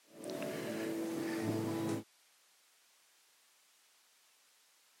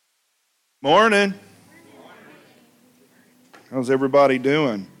Morning. How's everybody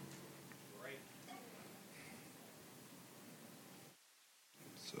doing?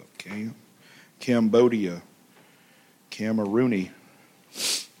 What's up, Cam? Cambodia. Camerooni.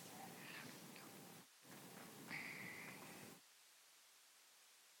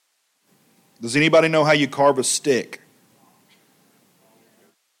 Does anybody know how you carve a stick?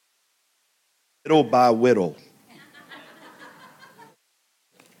 Whittle by whittle.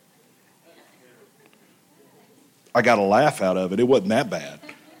 I got a laugh out of it. It wasn't that bad.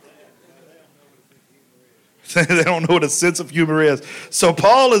 They don't know what a sense of humor is. So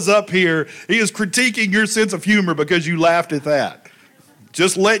Paul is up here. He is critiquing your sense of humor because you laughed at that.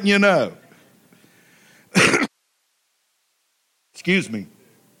 Just letting you know. Excuse me.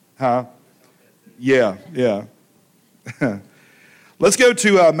 Huh? Yeah. Let's go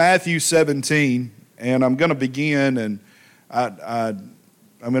to Matthew 17, and I'm going to begin, and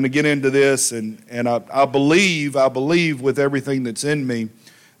I'm going to get into this, and I believe with everything that's in me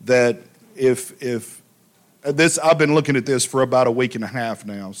that if this, I've been looking at this for about a week and a half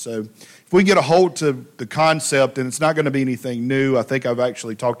now. So if we get a hold to the concept, and it's not going to be anything new. I think I've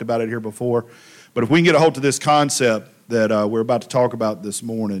actually talked about it here before, but if we can get a hold to this concept that we're about to talk about this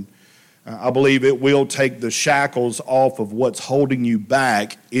morning, I believe it will take the shackles off of what's holding you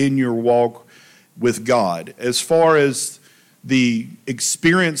back in your walk with God, as far as the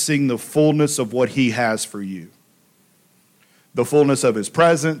experiencing the fullness of what he has for you. The fullness of his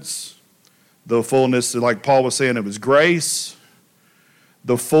presence, the fullness, like Paul was saying, of his grace,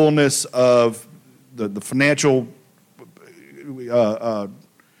 the fullness of the financial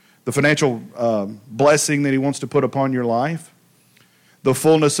blessing that he wants to put upon your life, the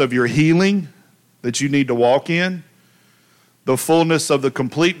fullness of your healing that you need to walk in, the fullness of the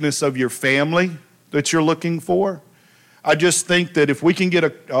completeness of your family that you're looking for. I just think that if we can get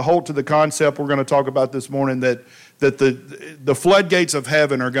a hold to the concept we're going to talk about this morning, that the floodgates of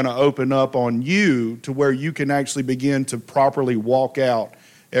heaven are going to open up on you to where you can actually begin to properly walk out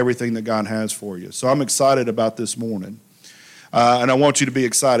everything that God has for you. So I'm excited about this morning. And I want you to be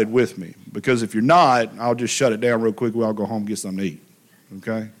excited with me, because if you're not, I'll just shut it down real quick. I'll go home and get something to eat.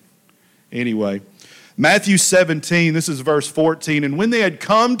 Okay? Anyway, Matthew 17, this is verse 14. And when they had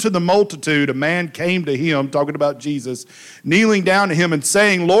come to the multitude, a man came to him, talking about Jesus, kneeling down to him and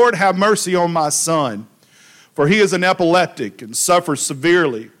saying, Lord, have mercy on my son, for he is an epileptic and suffers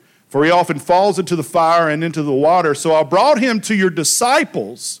severely, for he often falls into the fire and into the water. So I brought him to your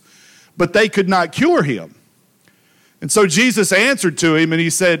disciples, but they could not cure him. And so Jesus answered to him, and he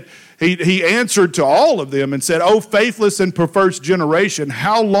said, he answered to all of them and said, O faithless and perverse generation,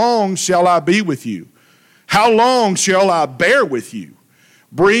 how long shall I be with you? How long shall I bear with you?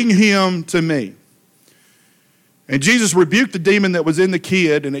 Bring him to me. And Jesus rebuked the demon that was in the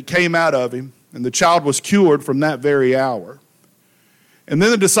kid, and it came out of him, and the child was cured from that very hour. And then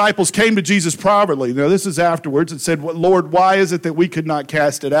the disciples came to Jesus privately. Now this is afterwards, and said, well, Lord, why is it that we could not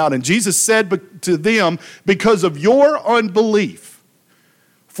cast it out? And Jesus said to them, because of your unbelief.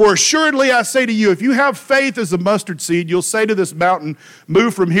 For assuredly I say to you, if you have faith as a mustard seed, you'll say to this mountain,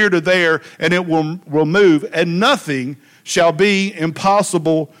 move from here to there, and it will move, and nothing shall be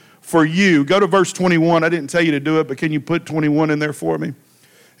impossible for you. Go to verse 21. I didn't tell you to do it, but can you put 21 in there for me?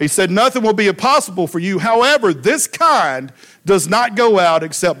 He said, nothing will be impossible for you. However, this kind does not go out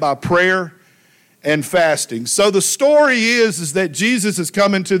except by prayer and fasting. So the story is that Jesus is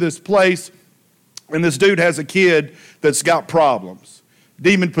coming to this place, and this dude has a kid that's got problems.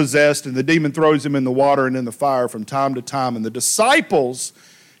 Demon possessed, and the demon throws him in the water and in the fire from time to time. And the disciples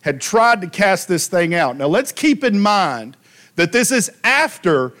had tried to cast this thing out. Now let's keep in mind that this is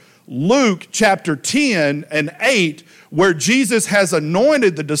after Luke chapter 10 and 8, where Jesus has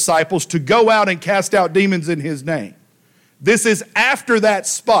anointed the disciples to go out and cast out demons in his name. This is after that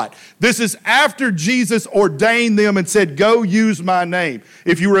spot. This is after Jesus ordained them and said, go use my name.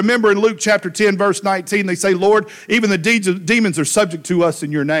 If you remember in Luke chapter 10, verse 19, they say, Lord, even the demons are subject to us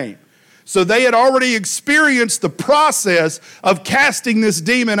in your name. So they had already experienced the process of casting this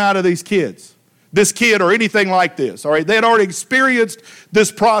demon out of these kids. This kid or anything like this, all right? They had already experienced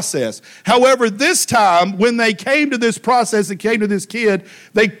this process. However, this time, when they came to this process and came to this kid,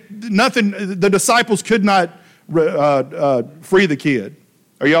 the disciples could not free the kid.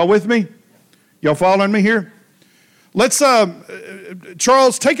 Are y'all with me? Y'all following me here? Let's,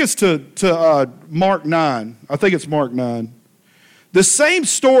 Charles, take us to Mark 9. I think it's Mark 9. The same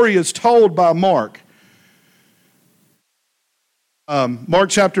story is told by Mark. Mark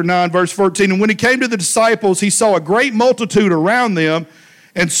chapter 9, verse 14. And when he came to the disciples, he saw a great multitude around them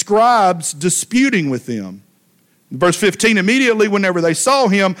and scribes disputing with them. Verse 15, immediately whenever they saw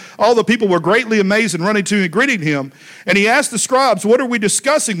him, all the people were greatly amazed and running to him and greeting him. And he asked the scribes, what are we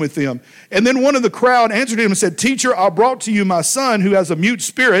discussing with them? And then one of the crowd answered him and said, Teacher, I brought to you my son who has a mute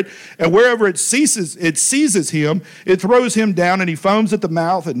spirit, and wherever it seizes him, it throws him down, and he foams at the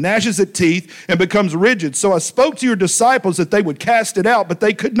mouth and gnashes at teeth and becomes rigid. So I spoke to your disciples that they would cast it out, but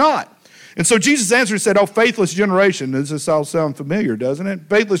they could not. And so Jesus answered and said, oh, faithless generation. Does this all sound familiar, doesn't it?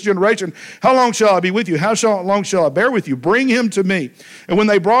 Faithless generation, how long shall I be with you? How long shall I bear with you? Bring him to me. And when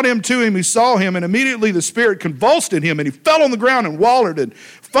they brought him to him, he saw him, and immediately the spirit convulsed in him, and he fell on the ground and wallowed and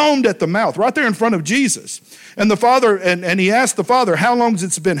foamed at the mouth, right there in front of Jesus. And the father, and he asked the father, how long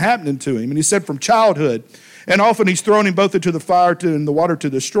has it been happening to him? And he said, from childhood. And often he's thrown him both into the fire and the water to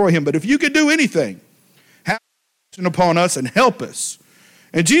destroy him. But if you could do anything, have mercy upon us and help us.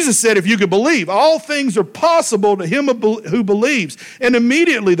 And Jesus said, if you could believe, all things are possible to him who believes. And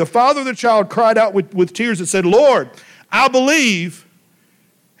immediately the father of the child cried out with tears and said, Lord, I believe,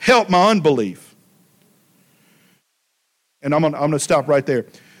 help my unbelief. And I'm going to stop right there.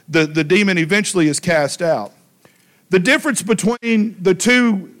 The demon eventually is cast out. The difference between the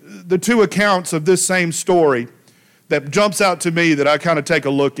two accounts of this same story that jumps out to me that I kind of take a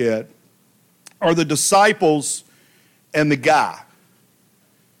look at are the disciples and the guy.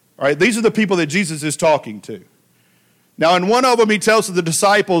 All right, these are the people that Jesus is talking to. Now, in one of them, he tells the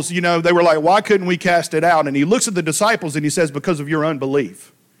disciples, they were like, why couldn't we cast it out? And he looks at the disciples and he says, because of your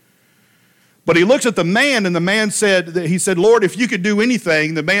unbelief. But he looks at the man, and the man said, Lord, if you could do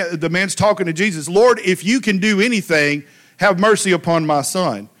anything, the man's talking to Jesus, Lord, if you can do anything, have mercy upon my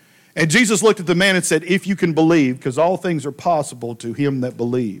son. And Jesus looked at the man and said, if you can believe, because all things are possible to him that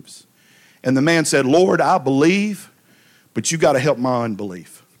believes. And the man said, Lord, I believe, but you got to help my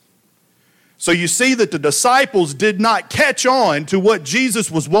unbelief. So you see that the disciples did not catch on to what Jesus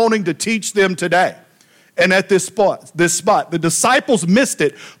was wanting to teach them today. And at this spot, the disciples missed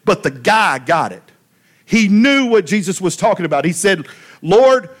it, but the guy got it. He knew what Jesus was talking about. He said,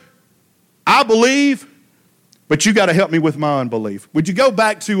 Lord, I believe, but you got to help me with my unbelief. Would you go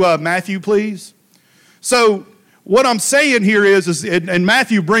back to Matthew, please? So what I'm saying here is and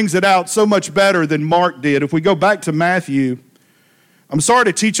Matthew brings it out so much better than Mark did. If we go back to Matthew, I'm sorry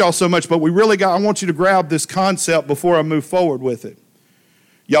to teach y'all so much, but I want you to grab this concept before I move forward with it.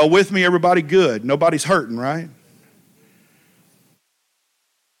 Y'all with me, everybody? Good. Nobody's hurting, right?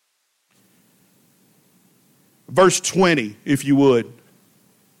 Verse 20, if you would.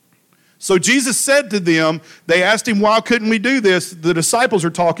 So Jesus said to them, they asked him, why couldn't we do this? The disciples are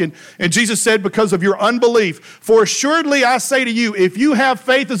talking, and Jesus said, because of your unbelief. For assuredly I say to you, if you have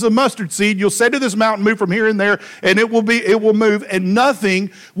faith as a mustard seed, you'll say to this mountain, move from here and there, and it will move, and nothing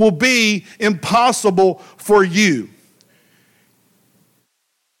will be impossible for you.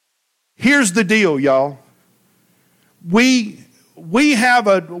 Here's the deal, y'all. We have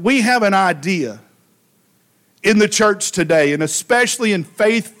an idea in the church today, and especially in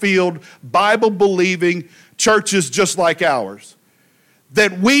faith-filled, Bible-believing churches just like ours,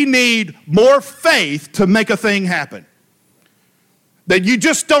 that we need more faith to make a thing happen. That you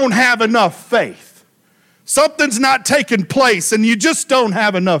just don't have enough faith. Something's not taking place, and you just don't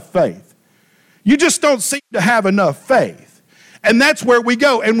have enough faith. You just don't seem to have enough faith. And that's where we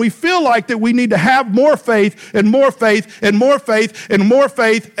go. And we feel like that we need to have more faith and more faith and more faith and more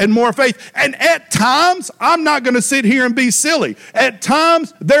faith and more faith. And at times, I'm not going to sit here and be silly. At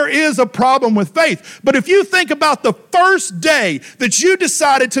times, there is a problem with faith. But if you think about the first day that you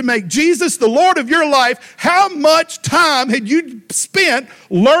decided to make Jesus the Lord of your life, how much time had you spent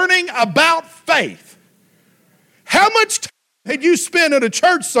learning about faith? How much time had you spent at a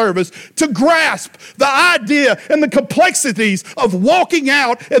church service to grasp the idea and the complexities of walking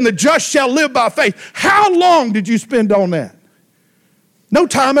out and the just shall live by faith? How long did you spend on that? No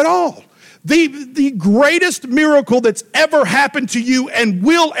time at all. The greatest miracle that's ever happened to you and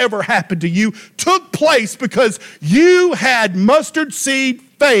will ever happen to you took place because you had mustard seed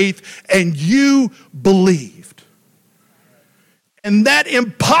faith and you believed. And that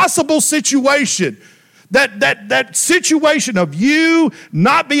impossible situation, that situation of you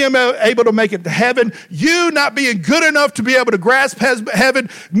not being able to make it to heaven, you not being good enough to be able to grasp heaven,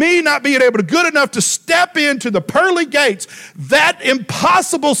 me not being able to good enough to step into the pearly gates, that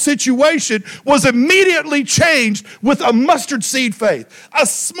impossible situation was immediately changed with a mustard seed faith. A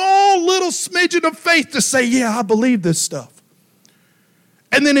small little smidgen of faith to say, yeah, I believe this stuff.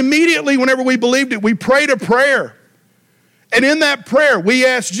 And then immediately whenever we believed it, we prayed a prayer. And in that prayer, we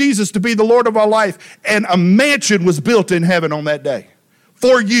asked Jesus to be the Lord of our life, and a mansion was built in heaven on that day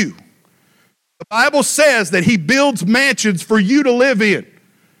for you. The Bible says that he builds mansions for you to live in.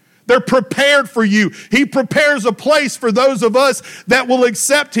 They're prepared for you. He prepares a place for those of us that will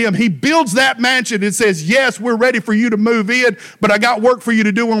accept him. He builds that mansion and says, yes, we're ready for you to move in, but I got work for you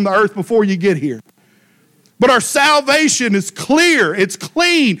to do on the earth before you get here. But our salvation is clear. It's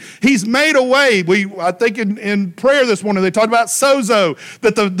clean. He's made a way. I think in prayer this morning, they talked about sozo,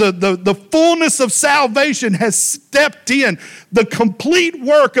 that the fullness of salvation has stepped in. The complete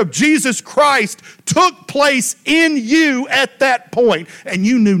work of Jesus Christ took place in you at that point, and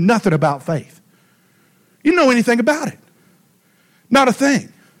you knew nothing about faith. You didn't know anything about it. Not a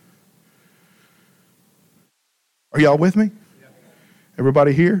thing. Are y'all with me?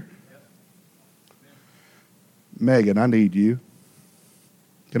 Everybody here? Megan, I need you.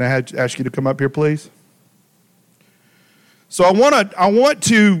 Can I ask you to come up here, please? So I want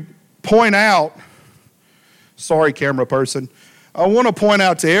to point out, sorry, camera person, I want to point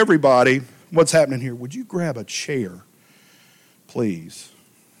out to everybody what's happening here. Would you grab a chair, please?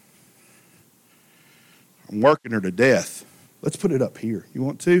 I'm working her to death. Let's put it up here. You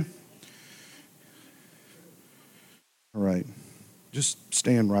want to? All right. Just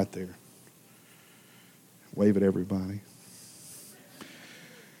stand right there. Wave at everybody.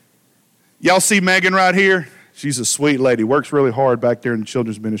 Y'all see Megan right here? She's a sweet lady. Works really hard back there in the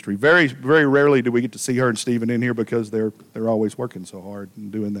children's ministry. Very, very rarely do we get to see her and Stephen in here because they're always working so hard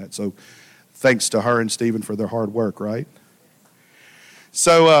and doing that. So thanks to her and Stephen for their hard work, right?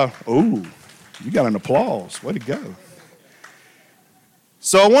 So, you got an applause. Way to go.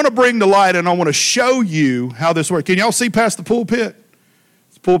 So I want to bring to light and I want to show you how this works. Can y'all see past the pulpit?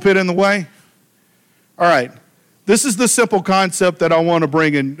 Is the pulpit in the way? All right, this is the simple concept that I want to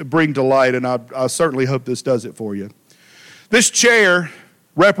bring to light, and I certainly hope this does it for you. This chair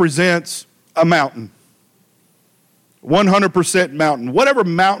represents a mountain, 100% mountain. Whatever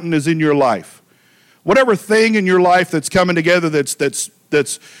mountain is in your life, whatever thing in your life that's coming together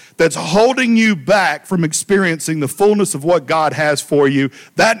that's holding you back from experiencing the fullness of what God has for you,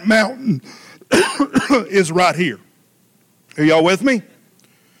 that mountain is right here. Are y'all with me?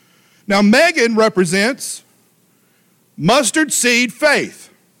 Now, Megan represents mustard seed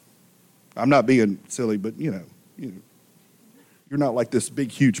faith. I'm not being silly, but you're not like this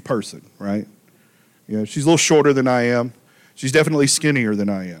big, huge person, right? She's a little shorter than I am. She's definitely skinnier than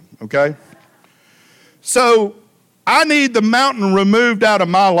I am, okay? So I need the mountain removed out of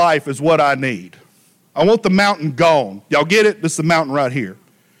my life is what I need. I want the mountain gone. Y'all get it? This is the mountain right here.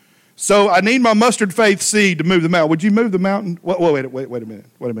 So I need my mustard faith seed to move the mountain. Would you move the mountain? Wait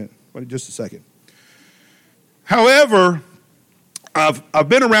a minute. Wait just a second. However, I've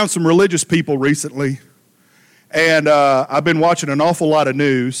been around some religious people recently, and I've been watching an awful lot of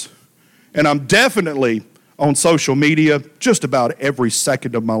news, and I'm definitely on social media just about every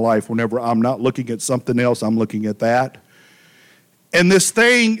second of my life. Whenever I'm not looking at something else, I'm looking at that. And these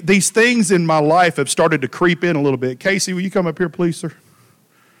things in my life have started to creep in a little bit. Casey, will you come up here, please, sir?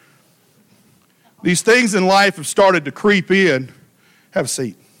 These things in life have started to creep in. Have a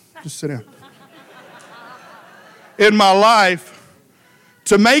seat. Just sit down. In my life,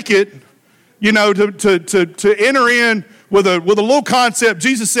 to make it, to enter in with a little concept.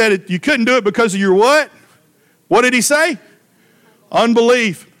 Jesus said you couldn't do it because of your what? What did he say?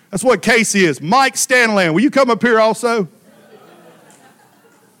 Unbelief. That's what Casey is. Mike Stanland, will you come up here also?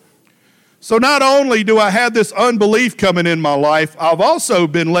 So not only do I have this unbelief coming in my life, I've also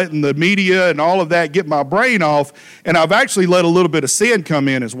been letting the media and all of that get my brain off, and I've actually let a little bit of sin come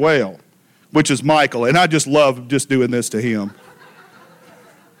in as well, which is Michael, and I just love just doing this to him.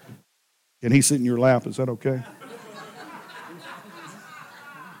 Can he sit in your lap? Is that okay?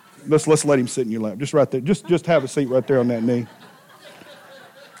 Let's let him sit in your lap, just right there. Just have a seat right there on that knee.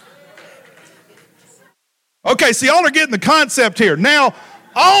 Okay, see, y'all are getting the concept here. Now,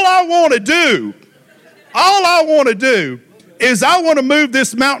 all I want to do is I want to move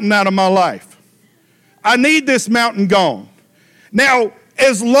this mountain out of my life. I need this mountain gone. Now,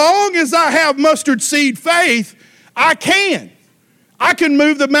 as long as I have mustard seed faith, I can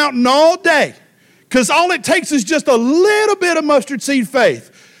move the mountain all day, because all it takes is just a little bit of mustard seed faith.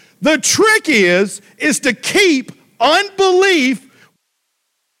 The trick is to keep unbelief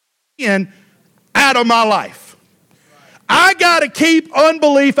out of my life. I got to keep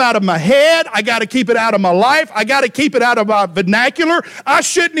unbelief out of my head. I got to keep it out of my life. I got to keep it out of my vernacular. I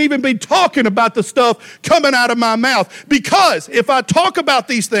shouldn't even be talking about the stuff coming out of my mouth, because if I talk about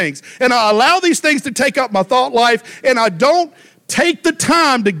these things and I allow these things to take up my thought life and I don't take the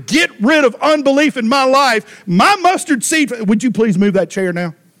time to get rid of unbelief in my life, my mustard seed, would you please move that chair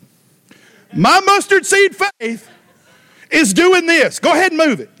now? My mustard seed faith is doing this. Go ahead and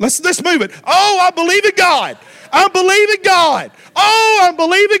move it. Let's move it. Oh, I believe in God. I believe in God. Oh, I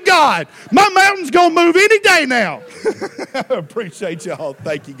believe in God. My mountain's going to move any day now. I appreciate y'all.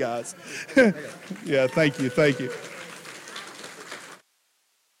 Thank you, guys. Yeah, thank you.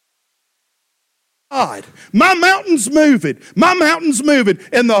 God, my mountain's moving. My mountain's moving.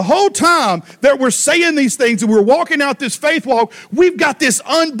 And the whole time that we're saying these things and we're walking out this faith walk, we've got this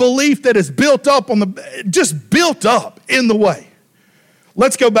unbelief that is built up built up in the way.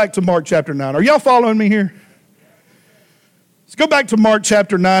 Let's go back to Mark chapter 9. Are y'all following me here? Let's go back to Mark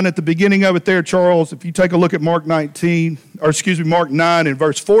chapter 9 at the beginning of it there, Charles. If you take a look at Mark 9 and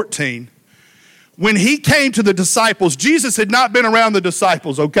verse 14. When he came to the disciples, Jesus had not been around the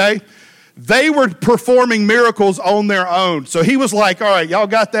disciples, okay? They were performing miracles on their own. So he was like, all right, y'all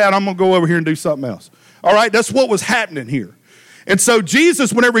got that? I'm going to go over here and do something else. All right, that's what was happening here. And so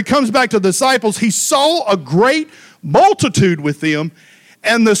Jesus, whenever he comes back to the disciples, he saw a great multitude with them,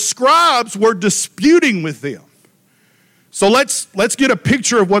 and the scribes were disputing with them. So let's get a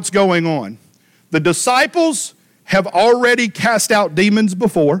picture of what's going on. The disciples have already cast out demons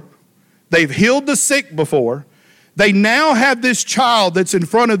before. They've healed the sick before. They now have this child that's in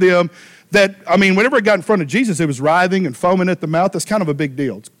front of them that, whenever it got in front of Jesus, it was writhing and foaming at the mouth. That's kind of a big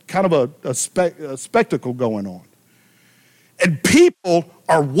deal. It's kind of a spectacle going on. And people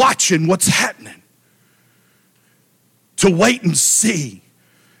are watching what's happening to wait and see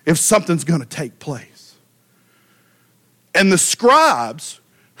if something's going to take place. And the scribes,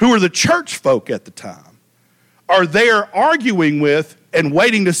 who are the church folk at the time, are there arguing with and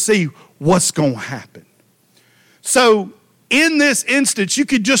waiting to see what's going to happen. So in this instance, you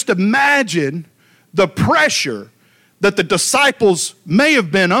could just imagine the pressure that the disciples may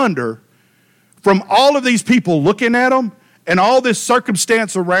have been under from all of these people looking at them and all this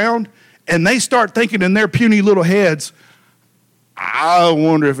circumstance around, and they start thinking in their puny little heads, I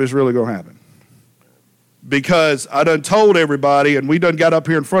wonder if it's really going to happen. Because I done told everybody, and we done got up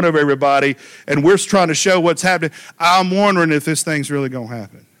here in front of everybody, and we're trying to show what's happening. I'm wondering if this thing's really going to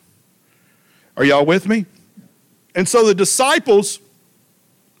happen. Are y'all with me? And so the disciples,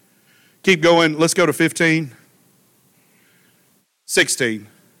 keep going, let's go to 15, 16.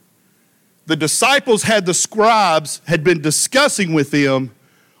 The disciples the scribes had been discussing with them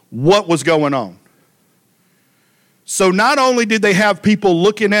what was going on. So not only did they have people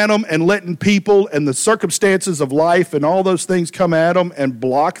looking at them and letting people and the circumstances of life and all those things come at them and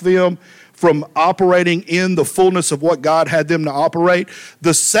block them from operating in the fullness of what God had them to operate,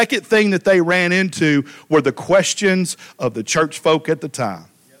 the second thing that they ran into were the questions of the church folk at the time.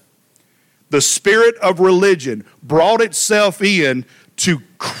 The spirit of religion brought itself in to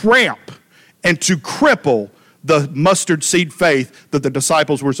cramp and to cripple the mustard seed faith that the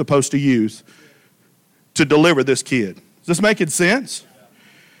disciples were supposed to use to deliver this kid. Is this making sense?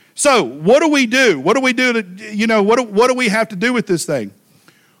 So what do we do? What do we do to, what do we have to do with this thing?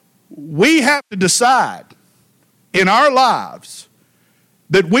 We have to decide in our lives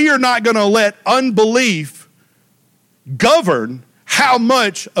that we are not going to let unbelief govern how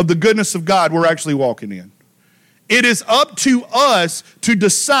much of the goodness of God we're actually walking in. It is up to us to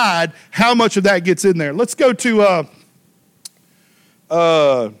decide how much of that gets in there. Let's go to,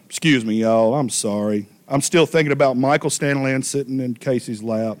 excuse me, y'all, I'm sorry. I'm still thinking about Michael Stanland sitting in Casey's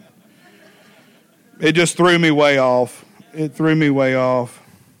lap. It just threw me way off.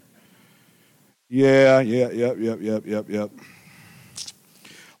 Yeah.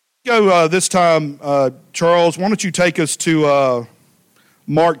 Go this time, Charles, why don't you take us to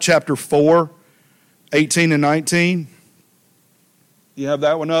Mark chapter 4, 18 and 19. You have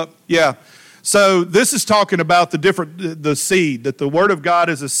that one up? Yeah. So this is talking about the seed, that the Word of God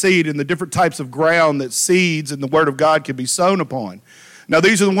is a seed and the different types of ground that seeds and the Word of God can be sown upon. Now,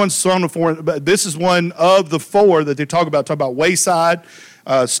 these are the ones sown upon, but this is one of the four that they talk about wayside,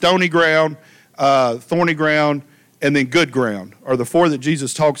 stony ground, thorny ground, and then good ground are the four that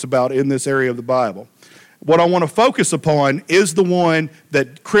Jesus talks about in this area of the Bible. What I want to focus upon is the one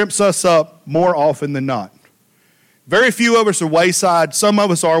that crimps us up more often than not. Very few of us are wayside. Some of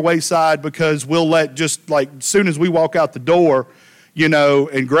us are wayside because we'll let just like as soon as we walk out the door,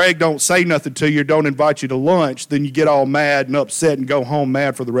 and Greg don't say nothing to you, don't invite you to lunch, then you get all mad and upset and go home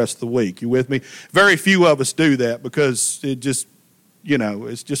mad for the rest of the week. You with me? Very few of us do that because it just,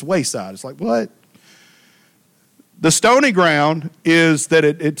 it's just wayside. It's like, what? The stony ground is that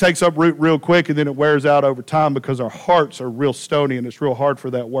it takes up root real quick and then it wears out over time because our hearts are real stony and it's real hard for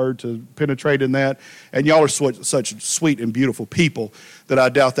that word to penetrate in that. And y'all are such sweet and beautiful people that I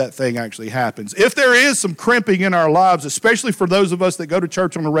doubt that thing actually happens. If there is some crimping in our lives, especially for those of us that go to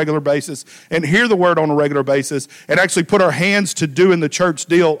church on a regular basis and hear the word on a regular basis and actually put our hands to doing the church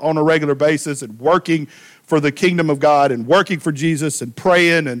deal on a regular basis and working for the kingdom of God and working for Jesus and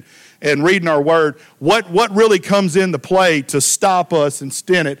praying and reading our word, what really comes into play to stop us and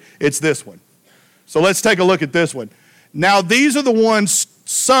stint it, it's this one. So let's take a look at this one. Now these are the ones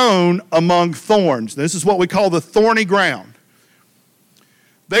sown among thorns. This is what we call the thorny ground.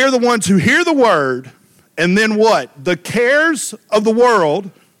 They are the ones who hear the word, and then what? The cares of the world,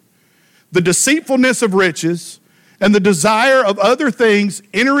 the deceitfulness of riches, and the desire of other things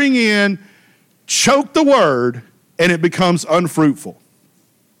entering in choke the word, and it becomes unfruitful.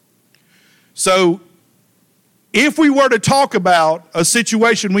 So if we were to talk about a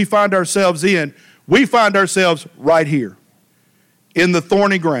situation we find ourselves in, we find ourselves right here in the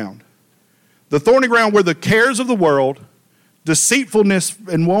thorny ground. The thorny ground where the cares of the world, deceitfulness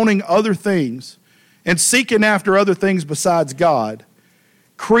and wanting other things, and seeking after other things besides God,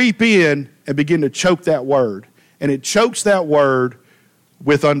 creep in and begin to choke that word. And it chokes that word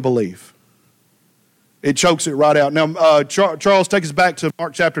with unbelief. It chokes it right out. Now, Charles, take us back to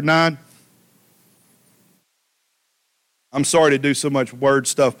Mark chapter 9. I'm sorry to do so much word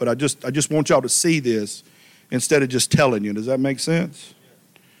stuff, but I just want y'all to see this instead of just telling you. Does that make sense?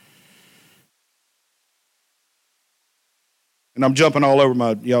 And I'm jumping all over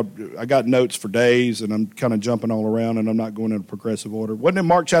I got notes for days, and I'm kind of jumping all around, and I'm not going in a progressive order. Wasn't it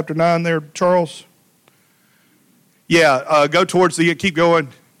Mark chapter 9 there, Charles? Yeah, go towards keep going.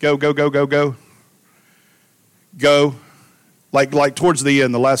 Go. Go. Like towards the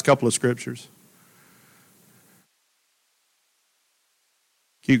end, the last couple of scriptures.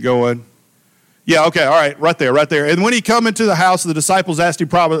 Keep going. Yeah, okay, all right, right there. And when he come into the house, the disciples asked him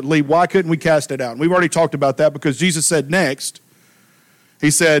privately, why couldn't we cast it out? And we've already talked about that because Jesus said next,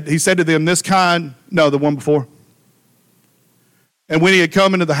 he said to them, the one before. And when he had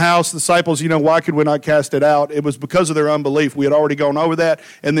come into the house, the disciples, why could we not cast it out? It was because of their unbelief. We had already gone over that.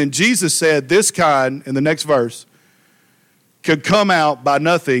 And then Jesus said, this kind, in the next verse, could come out by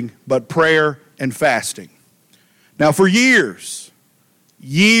nothing but prayer and fasting. Now for years,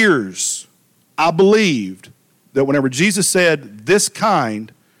 I believed that whenever Jesus said this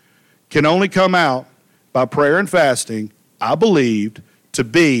kind can only come out by prayer and fasting, I believed to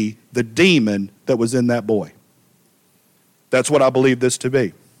be the demon that was in that boy. That's what I believed this to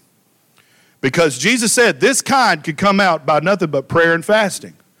be. Because Jesus said this kind could come out by nothing but prayer and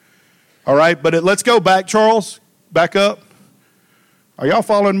fasting. All right, but let's go back, Charles. Back up. Are y'all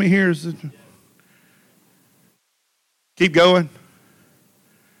following me here? Keep going.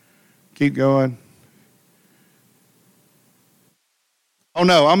 Keep going. Oh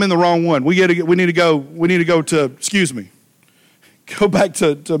no, I'm in the wrong one. We need to go to, excuse me. Go back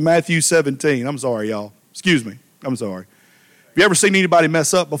to Matthew 17. I'm sorry, y'all. Excuse me. I'm sorry. Have you ever seen anybody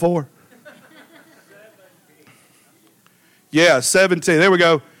mess up before? Yeah, 17. There we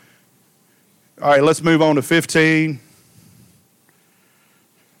go. All right, let's move on to 15.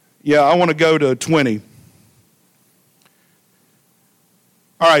 Yeah, I want to go to 20.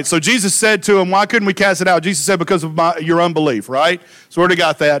 All right, so Jesus said to him, why couldn't we cast it out? Jesus said, because of your unbelief, right? So we already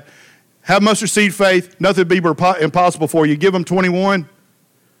got that. Have mustard seed faith, nothing be impossible for you. Give them 21.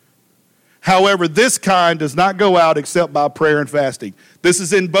 However, this kind does not go out except by prayer and fasting. This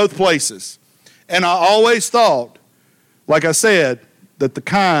is in both places. And I always thought, like I said, that the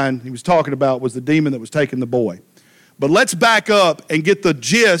kind he was talking about was the demon that was taking the boy. But let's back up and get the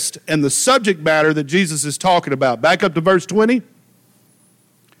gist and the subject matter that Jesus is talking about. Back up to verse 20.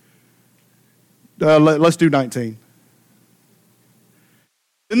 Let's do 19.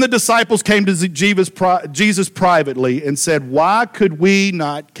 Then the disciples came to Jesus privately and said, why could we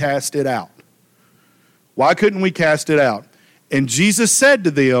not cast it out? Why couldn't we cast it out? And Jesus said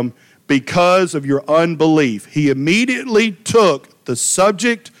to them, because of your unbelief. He immediately took the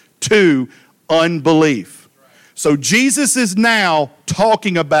subject to unbelief. So Jesus is now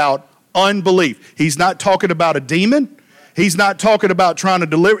talking about unbelief. He's not talking about a demon. He's not talking about trying to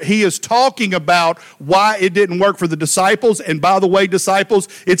deliver. He is talking about why it didn't work for the disciples. And by the way, disciples,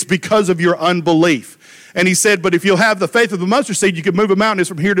 it's because of your unbelief. And he said, but if you'll have the faith of the mustard seed, you can move a mountain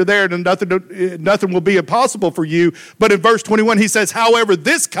from here to there, and nothing will be impossible for you. But in verse 21, he says, however,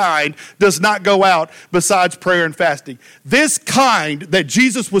 this kind does not go out besides prayer and fasting. This kind that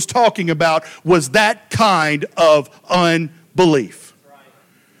Jesus was talking about was that kind of unbelief.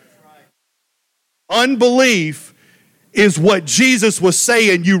 That's right. Unbelief is what Jesus was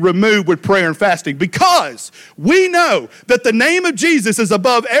saying you remove with prayer and fasting, because we know that the name of Jesus is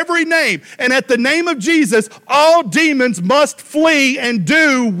above every name, and at the name of Jesus, all demons must flee and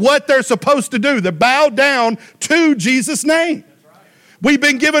do what they're supposed to do. They bow down to Jesus' name. We've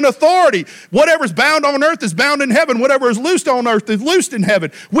been given authority. Whatever's bound on earth is bound in heaven. Whatever is loosed on earth is loosed in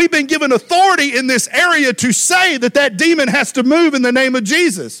heaven. We've been given authority in this area to say that that demon has to move in the name of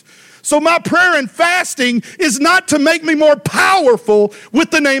Jesus. So my prayer and fasting is not to make me more powerful with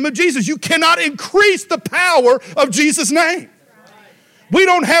the name of Jesus. You cannot increase the power of Jesus' name. We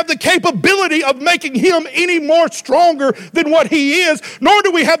don't have the capability of making him any more stronger than what he is, nor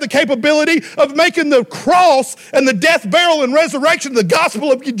do we have the capability of making the cross and the death, burial, and resurrection, the gospel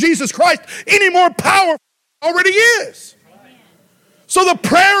of Jesus Christ, any more powerful than it already is. So the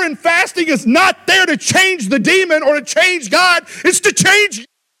prayer and fasting is not there to change the demon or to change God. It's to change you.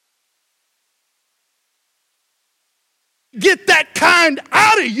 Get that kind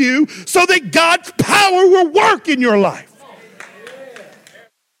out of you so that God's power will work in your life.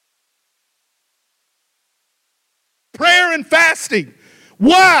 Prayer and fasting.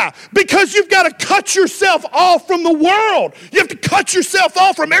 Why? Because you've got to cut yourself off from the world. You have to cut yourself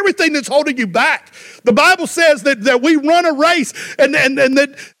off from everything that's holding you back. The Bible says that we run a race and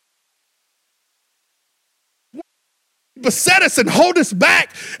that beset us and hold us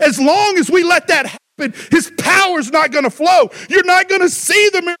back. As long as we let that happen, his power's not going to flow. You're not going to see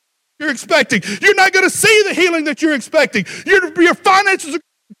the miracle you're expecting. You're not going to see the healing that you're expecting. Your finances are...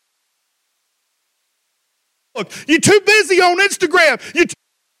 Look, you're too busy on Instagram.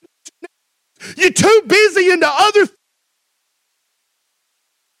 You're too busy into other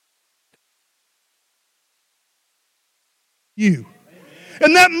things.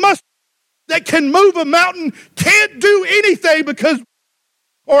 And that can move a mountain can't do anything because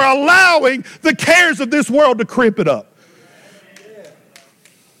or allowing the cares of this world to creep it up.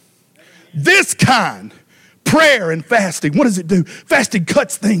 This kind, prayer and fasting, what does it do? Fasting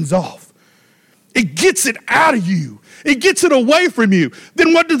cuts things off. It gets it out of you. It gets it away from you.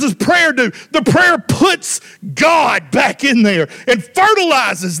 Then what does this prayer do? The prayer puts God back in there and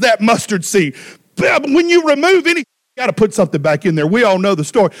fertilizes that mustard seed. When you remove anything, you got to put something back in there. We all know the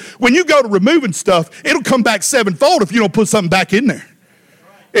story. When you go to removing stuff, it'll come back sevenfold if you don't put something back in there.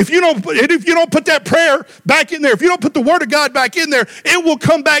 If you don't put that prayer back in there, if you don't put the word of God back in there, it will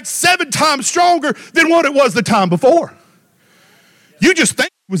come back 7 times stronger than what it was the time before. You just think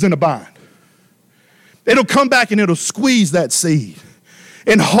it was in a bind. It'll come back and it'll squeeze that seed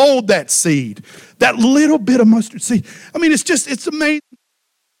and hold that seed, that little bit of mustard seed. I mean, it's amazing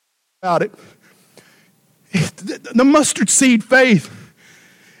about it. The mustard seed faith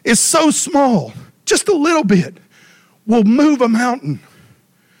is so small, just a little bit will move a mountain.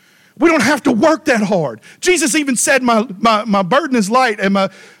 We don't have to work that hard. Jesus even said, my burden is light and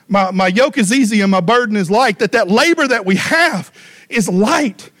my yoke is easy and my burden is light. That labor that we have is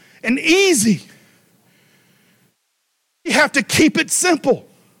light and easy. You have to keep it simple.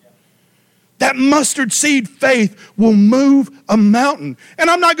 That mustard seed faith will move a mountain. And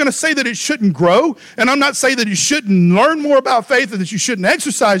I'm not going to say that it shouldn't grow, and I'm not saying that you shouldn't learn more about faith or that you shouldn't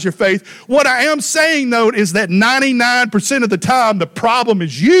exercise your faith. What I am saying, though, is that 99% of the time, the problem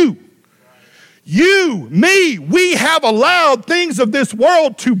is you. You, me, we have allowed things of this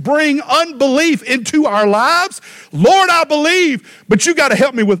world to bring unbelief into our lives. Lord, I believe, but you got to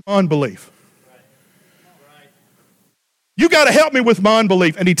help me with my unbelief. You got to help me with my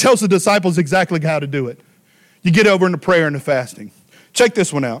unbelief. And he tells the disciples exactly how to do it. You get over into prayer and the fasting. Check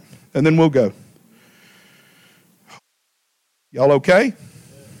this one out, and then we'll go. Y'all okay?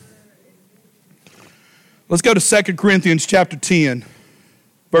 Let's go to 2 Corinthians chapter 10,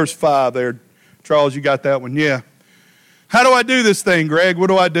 verse 5 there. Charles, you got that one? Yeah. How do I do this thing, Greg? What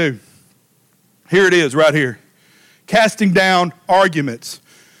do I do? Here it is right here. Casting down arguments.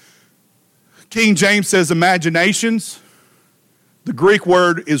 King James says imaginations. The Greek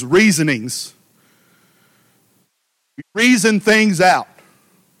word is reasonings. We reason things out.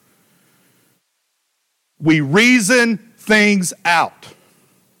 We reason things out.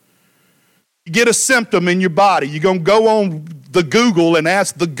 You get a symptom in your body. You're going to go on the Google and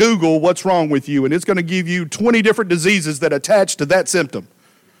ask the Google what's wrong with you, and it's going to give you 20 different diseases that attach to that symptom.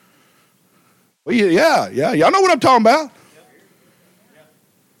 Well, yeah. Y'all know what I'm talking about.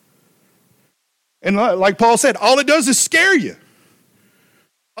 And like Paul said, all it does is scare you.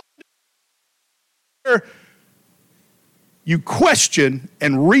 You question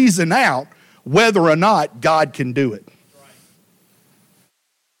and reason out whether or not God can do it.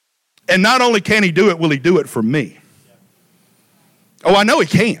 And not only can he do it, will he do it for me? Oh, I know he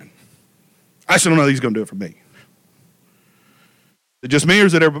can. I just don't know that he's going to do it for me. Is it just me or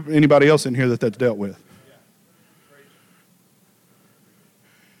is it anybody else in here that's dealt with?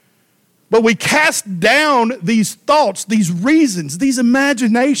 But we cast down these thoughts, these reasons, these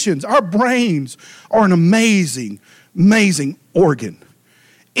imaginations. Our brains are an amazing, amazing organ.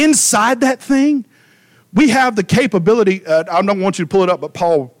 Inside that thing, we have the capability, I don't want you to pull it up, but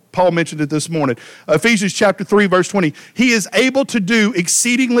Paul mentioned it this morning. Ephesians chapter 3, verse 20. He is able to do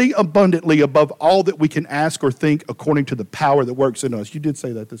exceedingly abundantly above all that we can ask or think according to the power that works in us. You did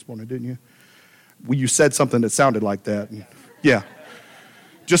say that this morning, didn't you? Well, you said something that sounded like that. Yeah.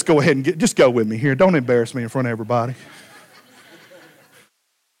 Just go ahead and just go with me here. Don't embarrass me in front of everybody.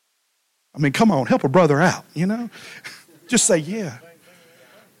 I mean, come on, help a brother out, you know? Just say, yeah.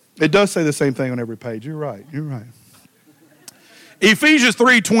 It does say the same thing on every page. You're right. Ephesians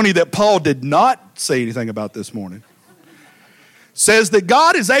 3:20 that Paul did not say anything about this morning says that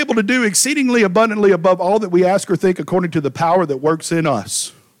God is able to do exceedingly abundantly above all that we ask or think according to the power that works in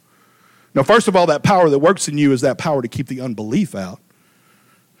us. Now, first of all, that power that works in you is that power to keep the unbelief out.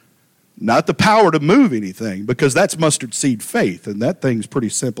 Not the power to move anything, because that's mustard seed faith, and that thing's pretty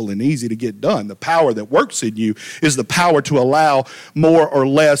simple and easy to get done. The power that works in you is the power to allow more or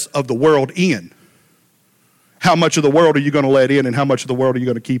less of the world in. How much of the world are you going to let in, and how much of the world are you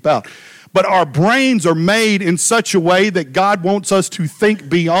going to keep out? But our brains are made in such a way that God wants us to think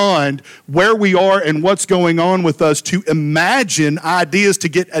beyond where we are and what's going on with us, to imagine ideas, to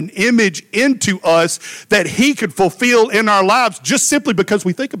get an image into us that He could fulfill in our lives just simply because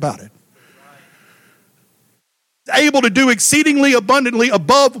we think about it. Able to do exceedingly abundantly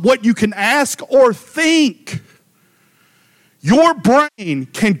above what you can ask or think. Your brain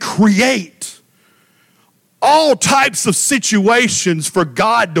can create all types of situations for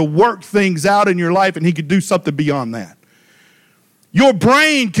God to work things out in your life, and He could do something beyond that. Your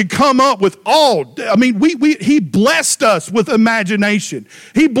brain can come up with He blessed us with imagination.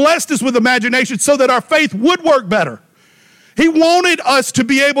 He blessed us with imagination so that our faith would work better. He wanted us to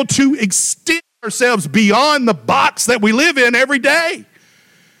be able to extend ourselves beyond the box that we live in every day.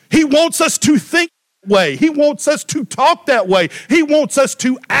 He wants us to think that way. He wants us to talk that way. He wants us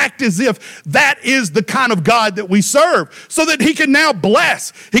to act as if that is the kind of God that we serve, so that He can now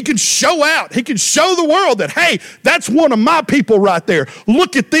bless. He can show out. He can show the world that, hey, that's one of my people right there.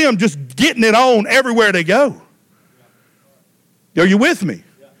 Look at them just getting it on everywhere they go. Are you with me?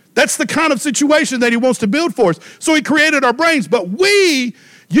 That's the kind of situation that He wants to build for us. So He created our brains, but we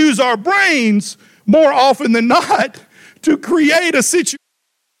use our brains more often than not to create a situation.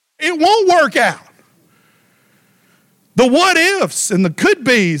 It won't work out. The what ifs and the could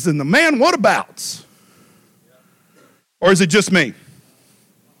be's and the man what abouts. Or is it just me?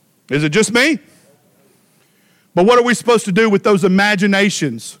 Is it just me? But what are we supposed to do with those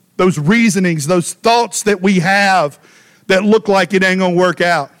imaginations, those reasonings, those thoughts that we have that look like it ain't going to work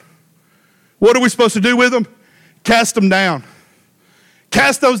out? What are we supposed to do with them? Cast them down.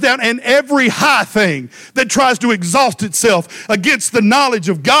 Cast those down, and every high thing that tries to exalt itself against the knowledge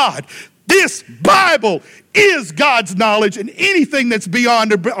of God. This Bible is God's knowledge, and anything that's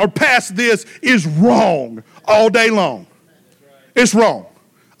beyond or past this is wrong all day long. It's wrong.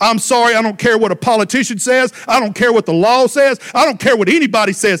 I'm sorry, I don't care what a politician says. I don't care what the law says. I don't care what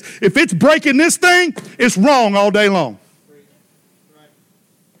anybody says. If it's breaking this thing, it's wrong all day long.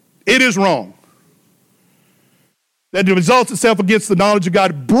 It is wrong. That exalts itself against the knowledge of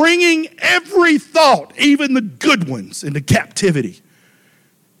God, bringing every thought, even the good ones, into captivity.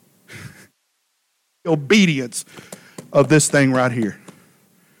 Obedience of this thing right here.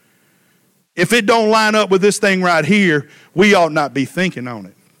 If it don't line up with this thing right here, we ought not be thinking on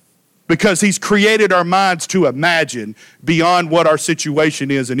it. Because He's created our minds to imagine beyond what our situation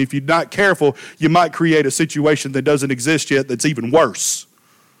is. And if you're not careful, you might create a situation that doesn't exist yet that's even worse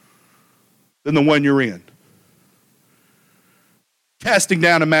than the one you're in. Casting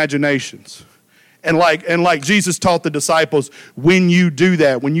down imaginations. And like Jesus taught the disciples, when you do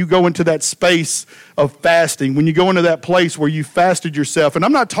that, when you go into that space of fasting, when you go into that place where you fasted yourself, and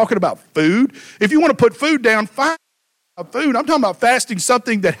I'm not talking about food. If you want to put food down, fine. Food. I'm talking about fasting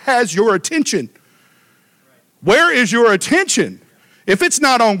something that has your attention. Where is your attention? If it's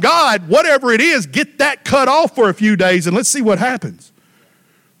not on God, whatever it is, get that cut off for a few days and let's see what happens.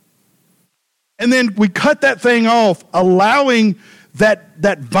 And then we cut that thing off, allowing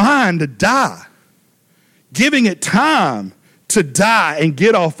that vine to die, giving it time to die and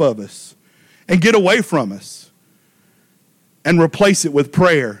get off of us and get away from us, and replace it with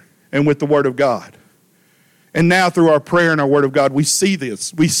prayer and with the Word of God. And now through our prayer and our Word of God, we see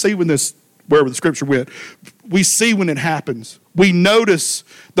this. We see when this, wherever the Scripture went, we see when it happens. We notice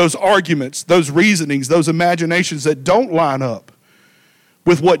those arguments, those reasonings, those imaginations that don't line up.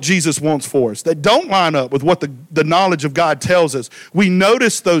 with what Jesus wants for us, that don't line up with what the knowledge of God tells us. We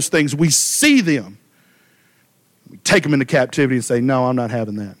notice those things. We see them. We take them into captivity and say, no, I'm not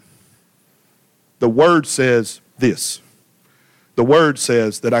having that. The Word says this. The Word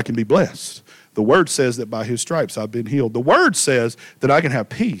says that I can be blessed. The Word says that by His stripes I've been healed. The Word says that I can have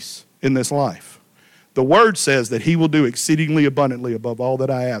peace in this life. The Word says that He will do exceedingly abundantly above all that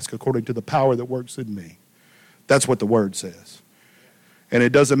I ask according to the power that works in me. That's what the Word says. And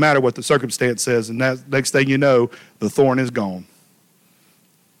it doesn't matter what the circumstance says, and that next thing you know, the thorn is gone.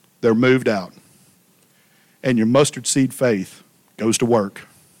 They're moved out. And your mustard seed faith goes to work.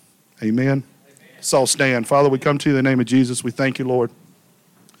 Amen? Let's all stand. Father, we come to you in the name of Jesus. We thank you, Lord,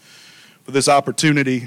 for this opportunity